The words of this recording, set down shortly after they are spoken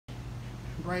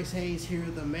Bryce Hayes here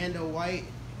with Amanda White,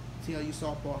 TLU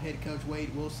softball head coach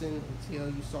Wade Wilson, and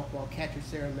TLU softball catcher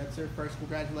Sarah Metzer. First,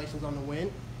 congratulations on the win.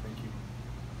 Thank you.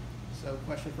 So,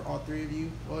 question for all three of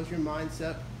you: what was your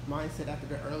mindset after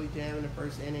the early jam in the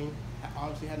first inning?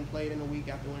 Obviously, hadn't played in a week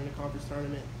after winning the conference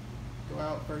tournament. Go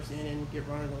out first inning, get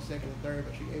runners on second and third,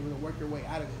 but you're able to work your way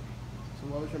out of it. So,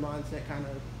 what was your mindset, kind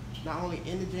of not only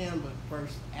in the jam, but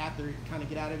first after, kind of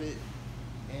get out of it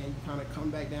and kind of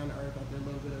come back down to earth after a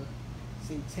little bit of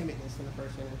timidness in the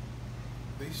first inning?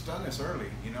 They stung us early,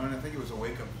 and I think it was a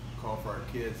wake-up call for our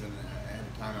kids, and I had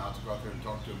a timeout to go out there and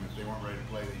talk to them. If they weren't ready to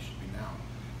play, they should be now.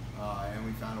 And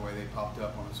we found a way. They popped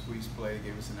up on a squeeze play,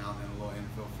 gave us an out, and then a little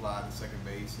infield fly to second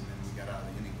base, and then we got out of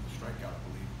the inning with a strikeout, I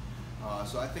believe.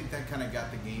 So I think that kind of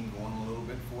got the game going a little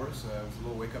bit for us. It was a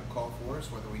little wake-up call for us,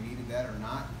 whether we needed that or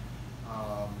not.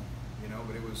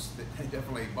 But it was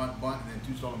definitely bunt, and then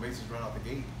 2 stolen bases right out the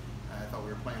gate. I thought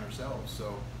we were playing ourselves,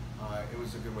 so it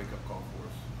was a good wake-up call for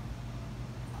us.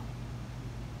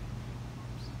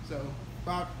 So,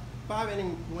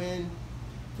 five-inning win.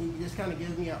 Can you just kind of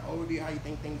give me an overview how you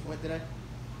think things went today?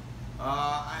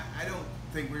 I don't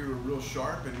think we were real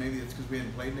sharp, and maybe it's because we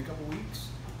hadn't played in a couple weeks.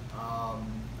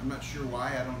 I'm not sure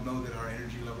why. I don't know that our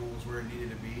energy level was where it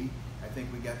needed to be. I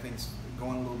think we got things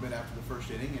going a little bit after the first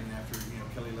inning, and after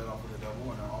Kelly led off with a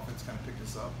double, and our offense kind of picked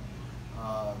us up.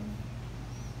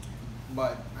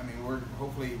 But I mean,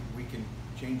 hopefully we can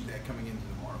change that coming into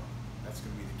tomorrow. That's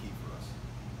going to be the key for us.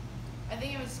 I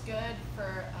think it was good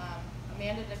for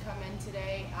Amanda to come in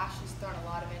today. Ashley's thrown a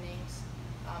lot of innings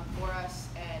for us,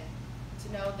 and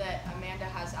to know that Amanda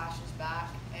has Ashley's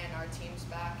back and our team's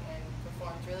back and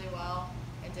performed really well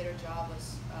and did her job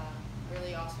was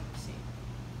really awesome to see.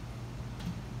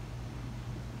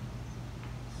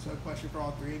 So, question for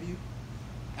all three of you.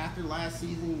 After last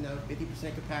season,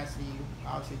 50% capacity,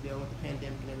 obviously dealing with the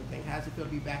pandemic and everything, how does it feel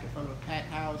to be back in front of a packed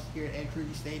house here at Ed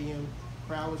Kruger Stadium?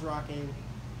 Crowd was rocking,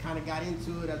 kind of got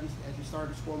into it as you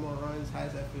started to score more runs. How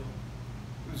does that feel?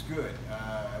 It was good.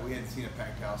 We hadn't seen a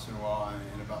packed house in a while,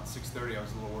 and about 6:30 I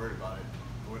was a little worried about it.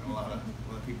 There wasn't a lot of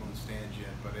people in the stands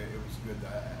yet, but it was good.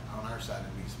 On our side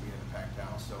at least, we had a packed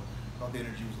house, so I thought the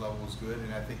energy level was good,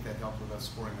 and I think that helped with us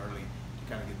scoring early to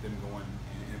kind of get them going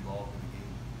and involved in the game.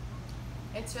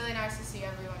 It's really nice to see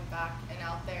everyone back and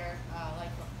out there.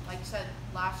 Like you said,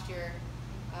 last year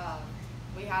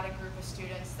we had a group of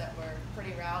students that were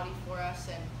pretty rowdy for us,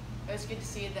 and it was good to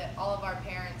see that all of our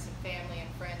parents and family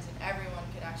and friends and everyone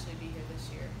could actually be here this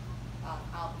year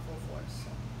out in full force.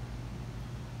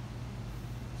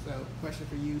 So, question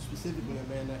for you specifically,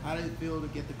 Amanda. How did it feel to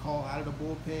get the call out of the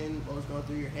bullpen? What was going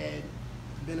through your head?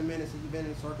 It's been a minute since you've been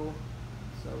in the circle.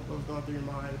 So, what was going through your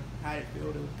mind? How did it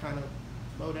feel to kind of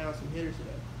slow down some hitters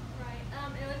today? Right.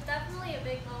 It was definitely a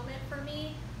big moment for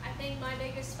me. I think my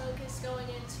biggest focus going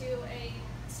into a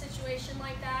situation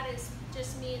like that is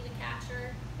just me and the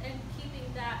catcher and keeping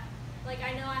that. Like,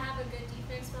 I know I have a good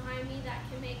defense behind me that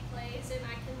can make plays, and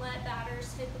I can let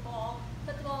batters hit the ball,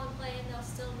 put the ball in play, and they'll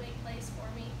still make plays for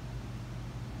me.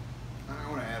 I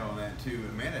want to add on that too.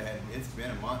 It's been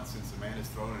a month since Amanda's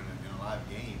thrown in a live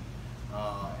game,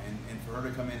 and for her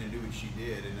to come in and do what she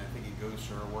did, and I think it goes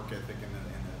to her work ethic and the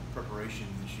preparation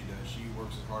that she does. She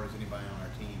works as hard as anybody on our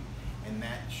team, and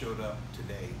that showed up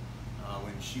today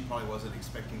when she probably wasn't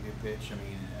expecting to pitch. I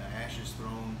mean, Ash has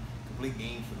thrown complete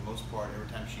games for the most part every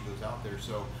time she goes out there.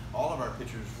 So all of our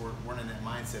pitchers weren't in that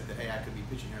mindset that, hey, I could be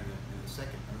pitching here in the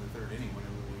second or the third inning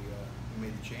whenever we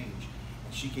made the change.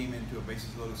 And she came into a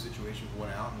bases loaded situation with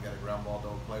 1 out and got a ground ball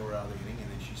double play. We're out of the inning, and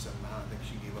then she set them out. I think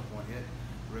she gave up 1 hit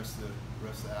the rest of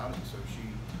the outing. So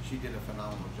she did a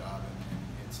phenomenal job, and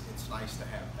it's nice to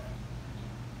have that.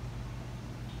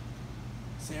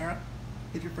 Sarah,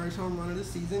 hit your first home run of the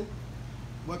season.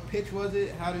 What pitch was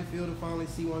it? How did it feel to finally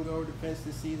see one go over the fence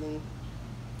this season?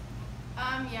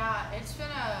 Yeah, it's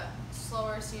been a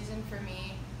slower season for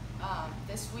me.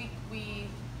 This week we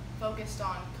focused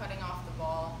on cutting off the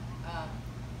ball,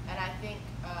 and I think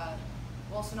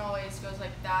Wilson always goes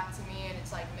like that to me, and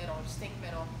it's like middle, just think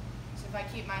middle. So if I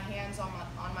keep my hands on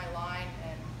my line,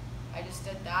 and I just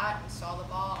did that and saw the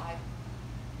ball, I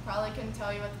probably couldn't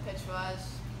tell you what the pitch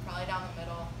was, probably down the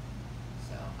middle.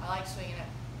 So I like swinging it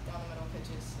down the middle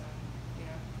pitches. So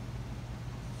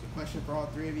question for all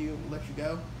three of you. We'll let you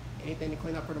go. Anything to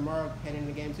clean up for tomorrow heading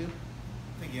into game 2?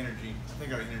 I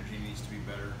think our energy needs to be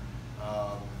better.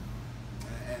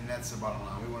 And that's the bottom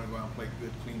line. We want to go out and play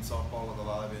good, clean softball with a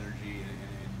lot of energy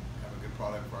and have a good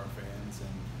product for our fans. And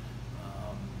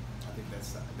I think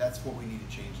that's what we need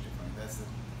to change differently. That's the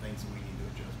things that we need to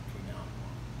adjust between now and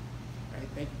tomorrow. All right.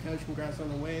 Thank you, Coach. Congrats on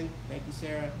the win. Thank you,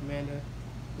 Sarah, Amanda.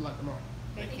 Good luck tomorrow.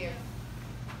 Thank you.